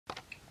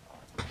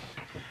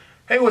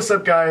Hey, what's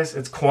up guys?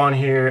 It's Kwon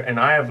here, and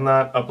I have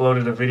not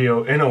uploaded a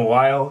video in a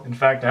while. In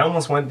fact, I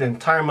almost went the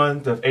entire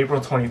month of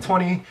April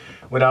 2020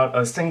 without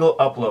a single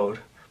upload.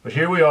 But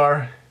here we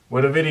are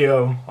with a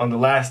video on the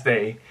last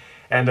day.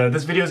 And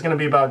this video is going to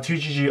be about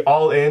 2GG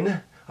All-In,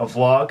 a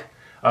vlog.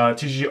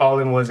 2GG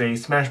All-In was a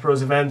Smash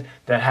Bros event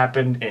that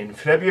happened in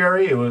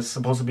February. It was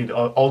supposed to be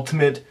the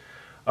ultimate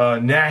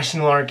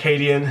national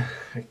Arcadian.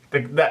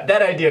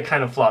 That idea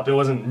kind of flopped. It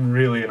wasn't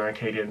really an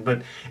Arcadian,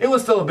 but it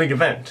was still a big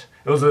event.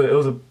 It was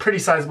a pretty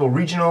sizable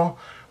regional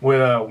with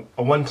a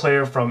one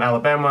player from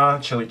Alabama,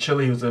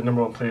 Chili, who's the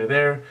 #1 player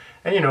there.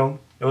 And you know,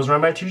 it was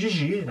run by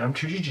 2GG, and I'm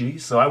 2GG,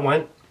 so I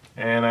went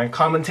and I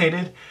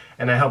commentated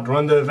and I helped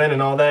run the event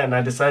and all that, and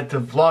I decided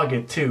to vlog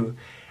it too.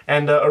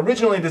 And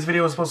originally this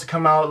video was supposed to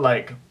come out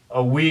like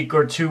a week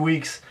or 2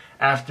 weeks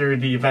after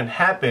the event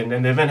happened,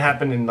 and the event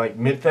happened in like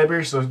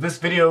mid-February. So this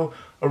video,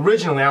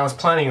 originally I was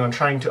planning on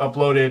trying to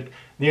upload it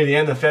near the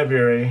end of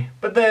February,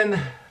 but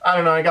then, I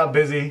don't know, I got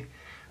busy.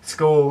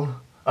 School,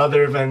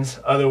 other events,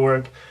 other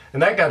work,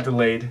 and that got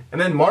delayed. And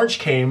then March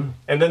came,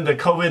 and then the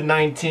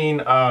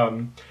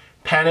COVID-19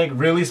 panic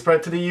really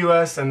spread to the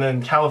US, and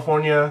then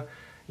California,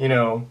 you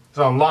know, was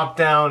on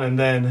lockdown, and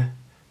then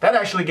that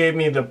actually gave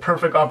me the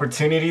perfect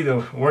opportunity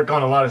to work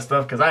on a lot of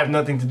stuff because I have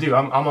nothing to do.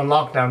 I'm on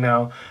lockdown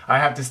now. I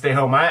have to stay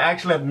home. I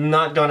actually have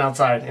not gone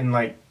outside in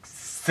like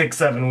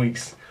 6-7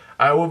 weeks.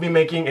 I will be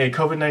making a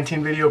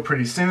COVID-19 video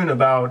pretty soon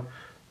about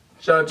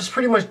just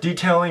pretty much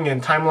detailing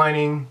and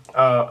timelining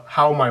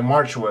how my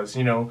March was,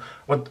 you know,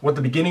 what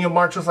the beginning of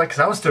March was like, because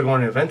I was still going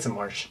to events in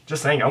March.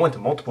 Just saying, I went to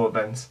multiple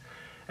events.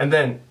 And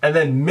then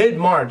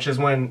mid-March is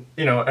when,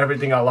 you know,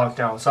 everything got locked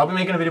down. So I'll be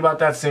making a video about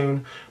that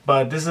soon,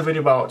 but this is a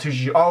video about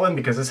 2GG All-In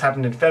because this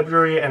happened in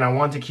February and I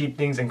want to keep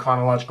things in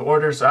chronological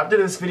order. So after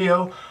this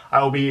video,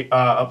 I will be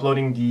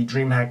uploading the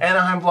DreamHack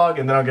Anaheim vlog,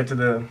 and then I'll get to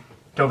the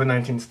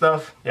COVID-19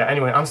 stuff. Yeah,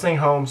 anyway, I'm staying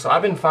home, so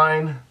I've been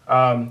fine.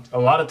 A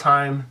lot of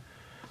time.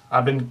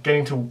 I've been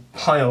getting to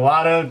play a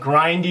lot of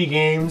grindy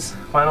games.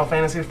 Final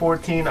Fantasy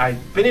 14. I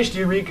finished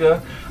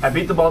Eureka. I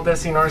beat the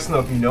Baldessian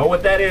Arsenal. If you know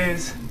what that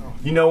is,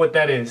 you know what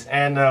that is.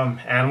 And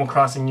Animal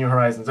Crossing New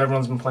Horizons.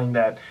 Everyone's been playing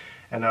that.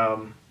 And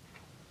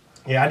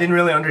yeah, I didn't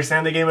really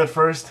understand the game at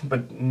first,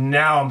 but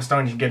now I'm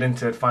starting to get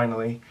into it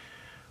finally.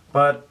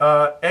 But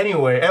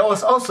anyway,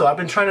 also I've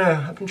been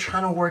trying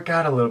to work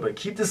out a little bit.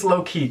 Keep this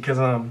low key, cause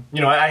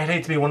you know, I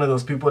hate to be one of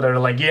those people that are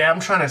like, yeah, I'm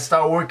trying to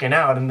start working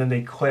out, and then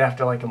they quit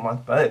after like a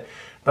month.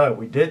 But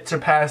we did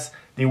surpass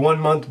the 1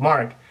 month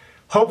mark.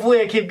 Hopefully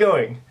I keep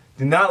going.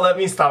 Do not let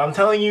me stop. I'm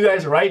telling you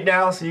guys right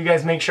now, so you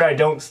guys make sure I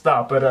don't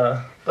stop.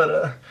 Ooh.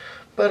 I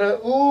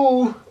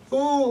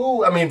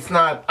mean, it's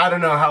not, I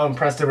don't know how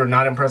impressive or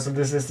not impressive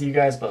this is to you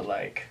guys, but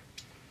like,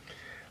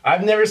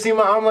 I've never seen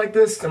my arm like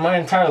this in my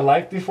entire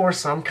life before,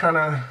 so I'm kind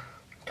of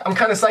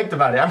psyched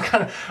about it.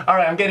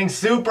 Alright, I'm getting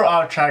super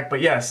off track, but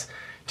yes,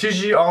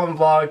 2GG All-In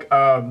vlog.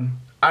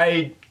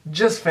 I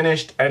just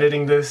finished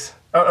editing this.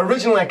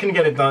 Originally I couldn't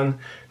get it done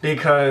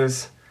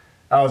because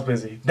I was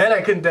busy. Then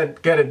I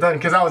couldn't get it done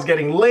because I was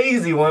getting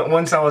lazy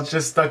once I was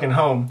just stuck in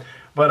home.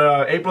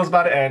 But April's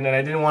about to end and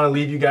I didn't want to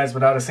leave you guys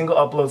without a single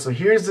upload. So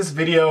here's this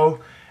video,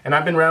 and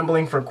I've been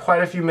rambling for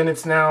quite a few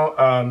minutes now.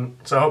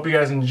 So I hope you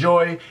guys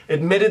enjoy.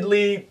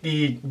 Admittedly,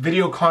 the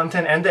video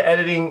content and the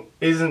editing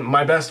isn't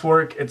my best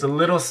work. It's a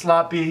little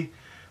sloppy,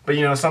 but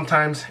you know,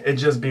 sometimes it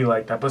just be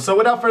like that. But so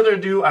without further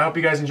ado, I hope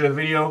you guys enjoy the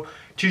video.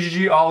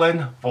 2GG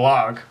All-In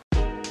vlog.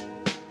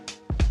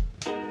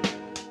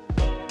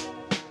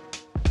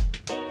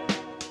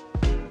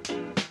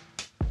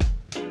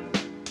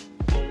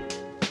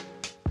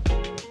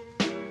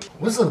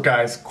 What's up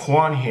guys,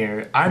 Kwon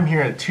here. I'm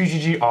here at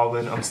 2GG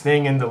All-In. I'm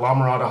staying in the La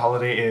Mirada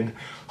Holiday Inn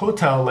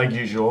hotel like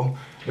usual.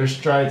 There's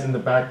Strides in the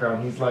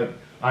background. He's like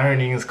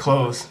ironing his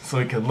clothes so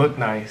he could look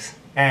nice.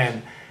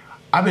 And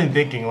I've been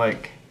thinking,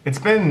 like, it's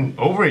been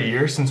over a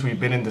year since we've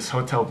been in this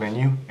hotel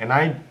venue, and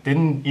I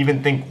didn't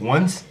even think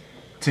once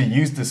to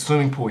use the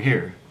swimming pool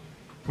here.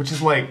 Which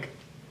is like,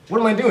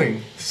 what am I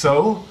doing?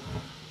 So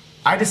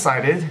I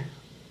decided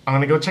I'm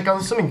gonna go check out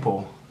the swimming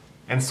pool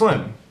and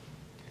swim.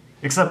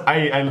 Except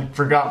I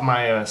forgot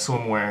my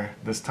swimwear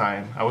this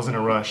time. I was in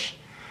a rush.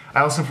 I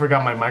also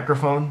forgot my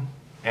microphone,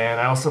 and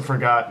I also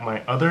forgot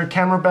my other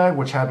camera bag,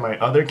 which had my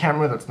other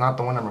camera that's not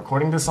the one I'm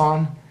recording this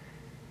on.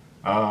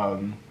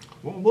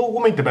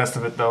 We'll make the best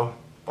of it though.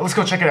 But let's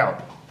go check it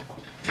out.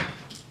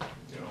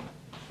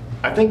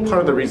 I think part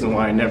of the reason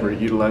why I never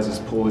utilize this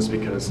pool is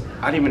because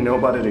I didn't even know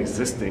about it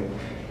existing.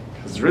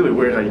 It's really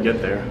weird how you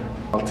get there.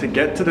 To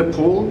get to the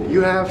pool,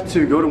 you have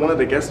to go to one of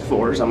the guest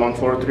floors. I'm on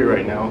floor 3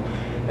 right now.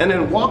 And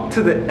then walk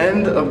to the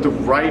end of the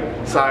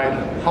right side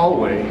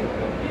hallway.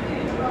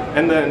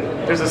 And then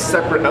there's a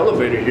separate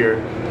elevator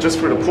here just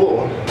for the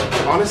pool.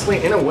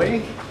 Honestly, in a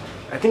way,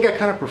 I think I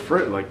kind of prefer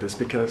it like this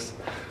because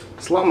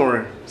it's a lot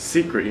more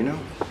secret, you know?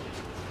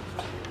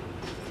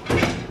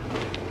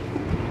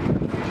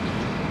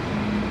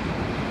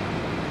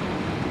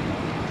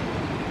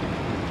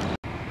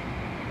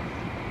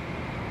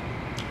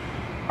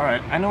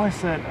 Alright, I know I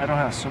said I don't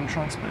have swim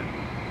trunks, but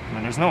I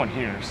mean, there's no one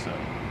here, so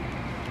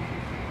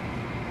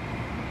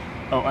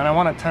Oh, and I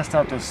want to test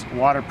out this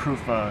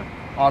waterproof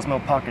Osmo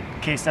Pocket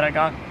case that I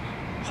got.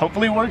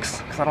 Hopefully it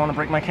works, because I don't want to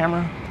break my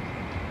camera.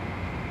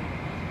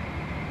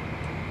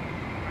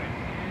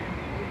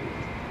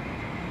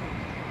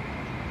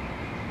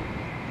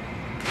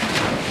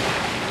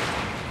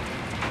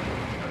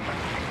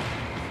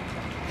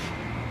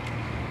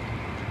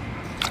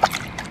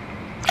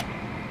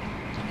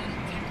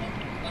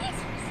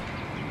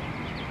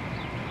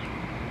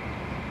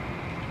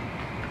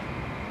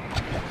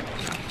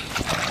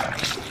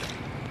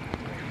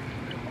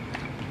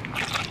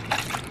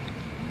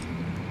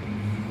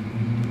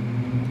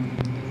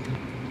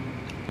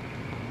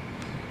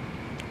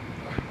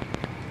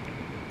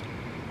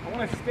 I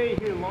want to stay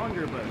here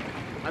longer, but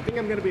I think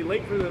I'm going to be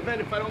late for the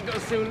event if I don't go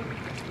soon.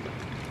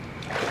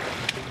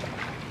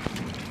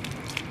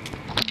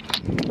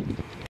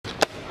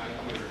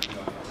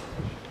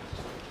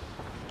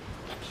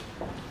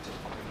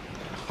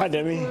 Hi,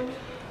 Demi.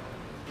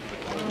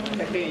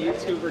 Hey,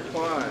 YouTuber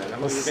Kwon.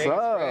 I'm What's a big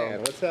up? fan.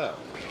 What's up?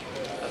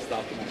 I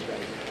stopped in my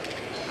strategy.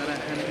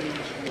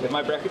 If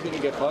my bracket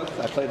didn't get fucked,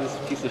 I played this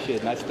piece of shit,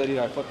 and I studied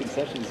our fucking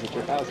sessions at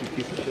your house, you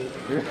piece of shit.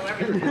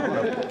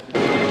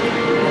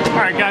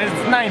 Alright guys,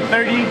 it's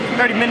 9:30,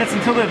 30 minutes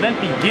until the event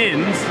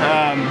begins.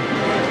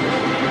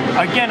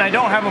 Again, I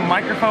don't have a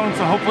microphone,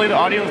 so hopefully the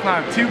audio is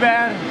not too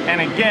bad.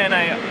 And again,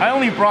 I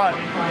only brought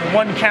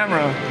one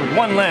camera with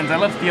one lens. I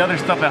left the other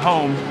stuff at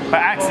home by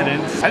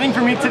accident. I think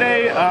for me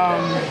today,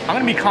 I'm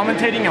going to be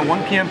commentating at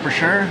 1 p.m. for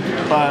sure.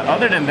 But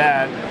other than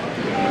that,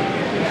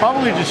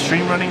 probably just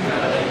stream running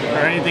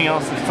or anything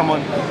else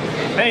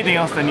anything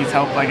else that needs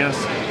help, I guess.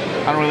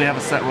 I don't really have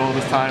a set role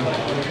this time.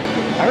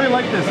 I really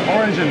like this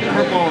orange and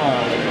purple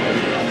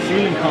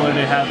ceiling color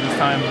they have this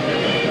time.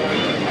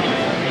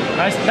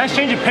 Nice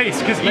change of pace,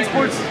 because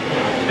esports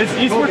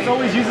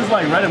always uses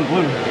like red and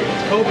blue.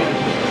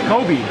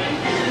 Kobe.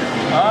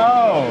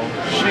 Oh,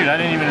 shoot, I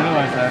didn't even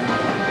realize that.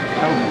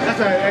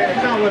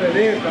 That's not what it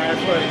is, but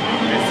that's what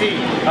I see.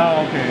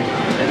 Oh, okay.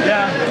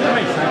 Yeah, that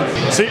makes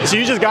sense. So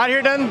you just got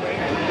here then?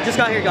 Just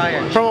got here.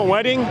 From a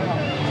wedding?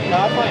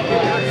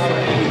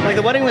 Like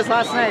the wedding was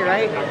last night,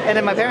 right? And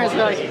then my parents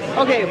were like,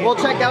 okay, we'll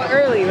check out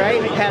early,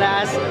 right? Head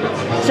ass.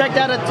 Checked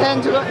out at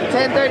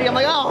 10:30. I'm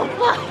like, oh,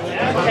 fuck.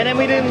 And then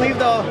we didn't leave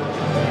the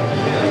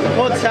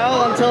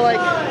hotel until like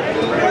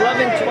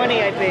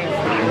 11:20, I think.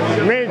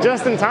 You made it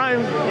just in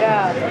time.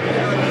 Yeah.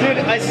 Dude,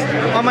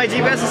 on my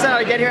GPS it said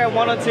I'd get here at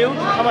 1:02.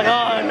 I'm like,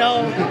 oh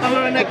no, I'm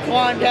gonna neck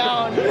Kwon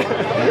down.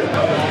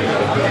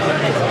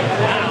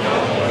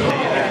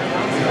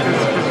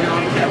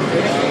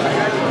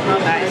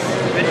 Nice.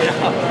 Good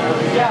job.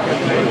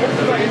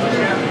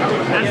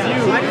 That's you.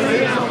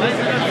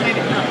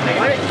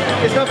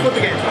 It's not flip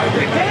again.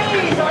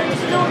 Hey, are you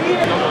still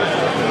here?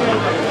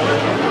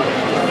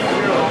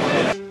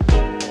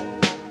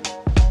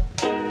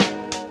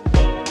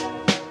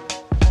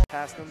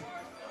 Past him.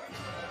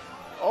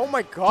 Oh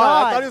my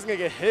god, I thought he was gonna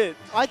get hit.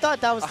 I thought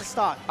that was the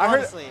stock,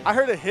 honestly. I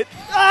heard a hit.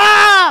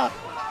 Ah!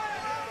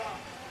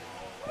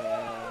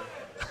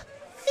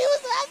 He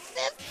was at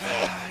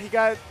 50. He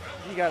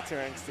got too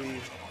angsty.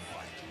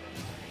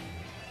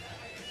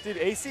 Dude,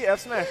 AC F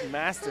smash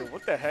master,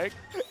 what the heck?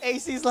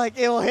 AC's like,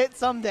 it will hit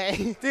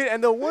someday. Dude,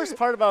 and the worst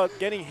part about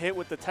getting hit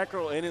with the tech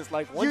roll in is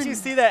like, once you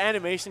see that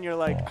animation, you're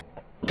like,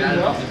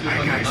 alright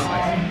guys,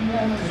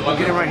 I'll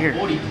get him right here.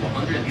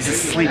 He's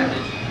asleep.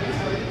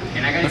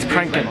 Let's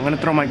prank him. I'm gonna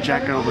throw my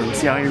jacket over and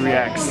see how he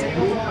reacts.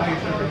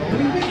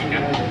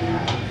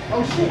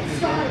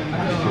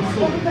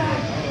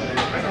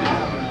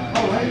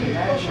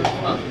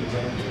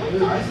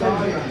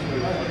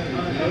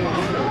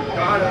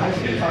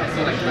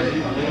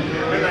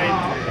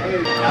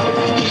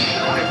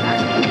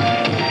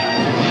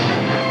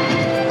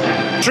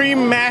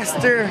 Dream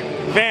Master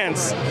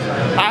Vance.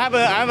 I have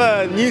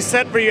a new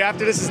set for you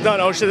after this is done.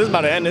 Oh shit, this is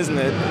about to end, isn't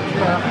it?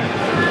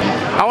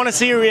 I want to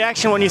see your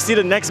reaction when you see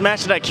the next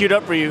match that I queued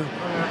up for you. What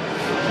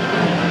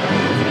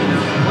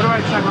do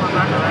I check on the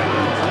bracket,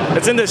 right?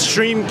 It's in the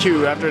stream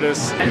queue after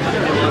this.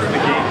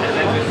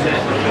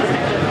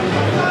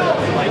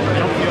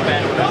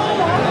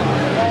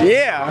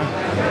 Yeah.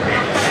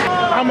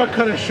 I'm gonna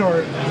cut it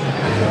short.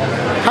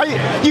 How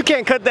you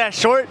can't cut that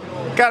short.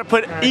 Gotta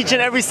put each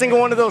and every single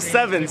one of those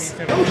sevens.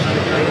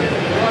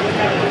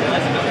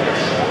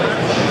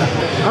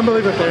 I'm gonna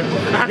leave it there.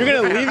 You're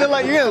gonna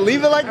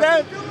leave it like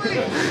that?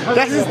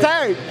 That's his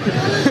tag.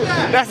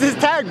 That's his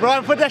tag, bro.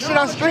 I put that shit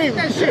on stream.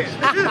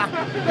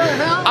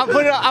 I'll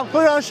put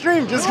it on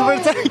stream just for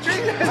the tag.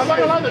 I'm not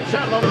allowed to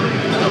chat level.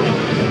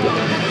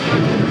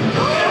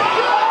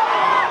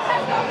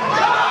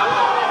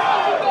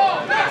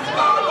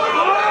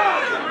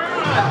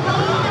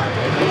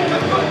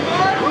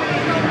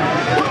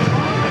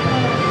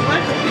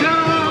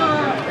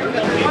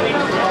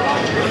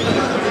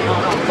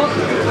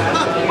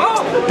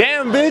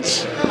 Damn,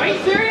 bitch. Are you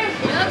serious?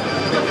 Yep.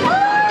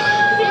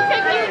 He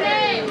picked your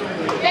name.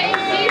 Thank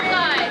you,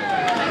 guys.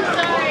 I'm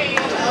sorry.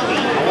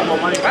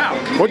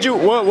 What'd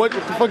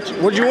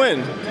you win?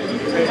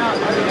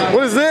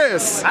 What is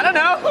this? I don't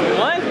know.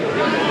 What?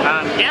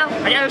 Yeah,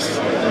 I guess.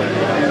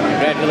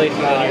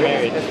 Congratulations on your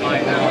marriage.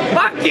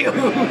 Fuck you!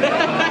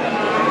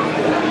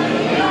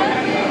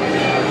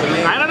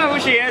 I don't know who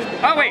she is.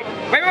 Oh, wait.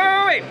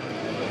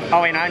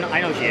 Oh, wait, no, I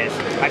know who she is.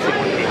 I see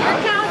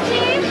one.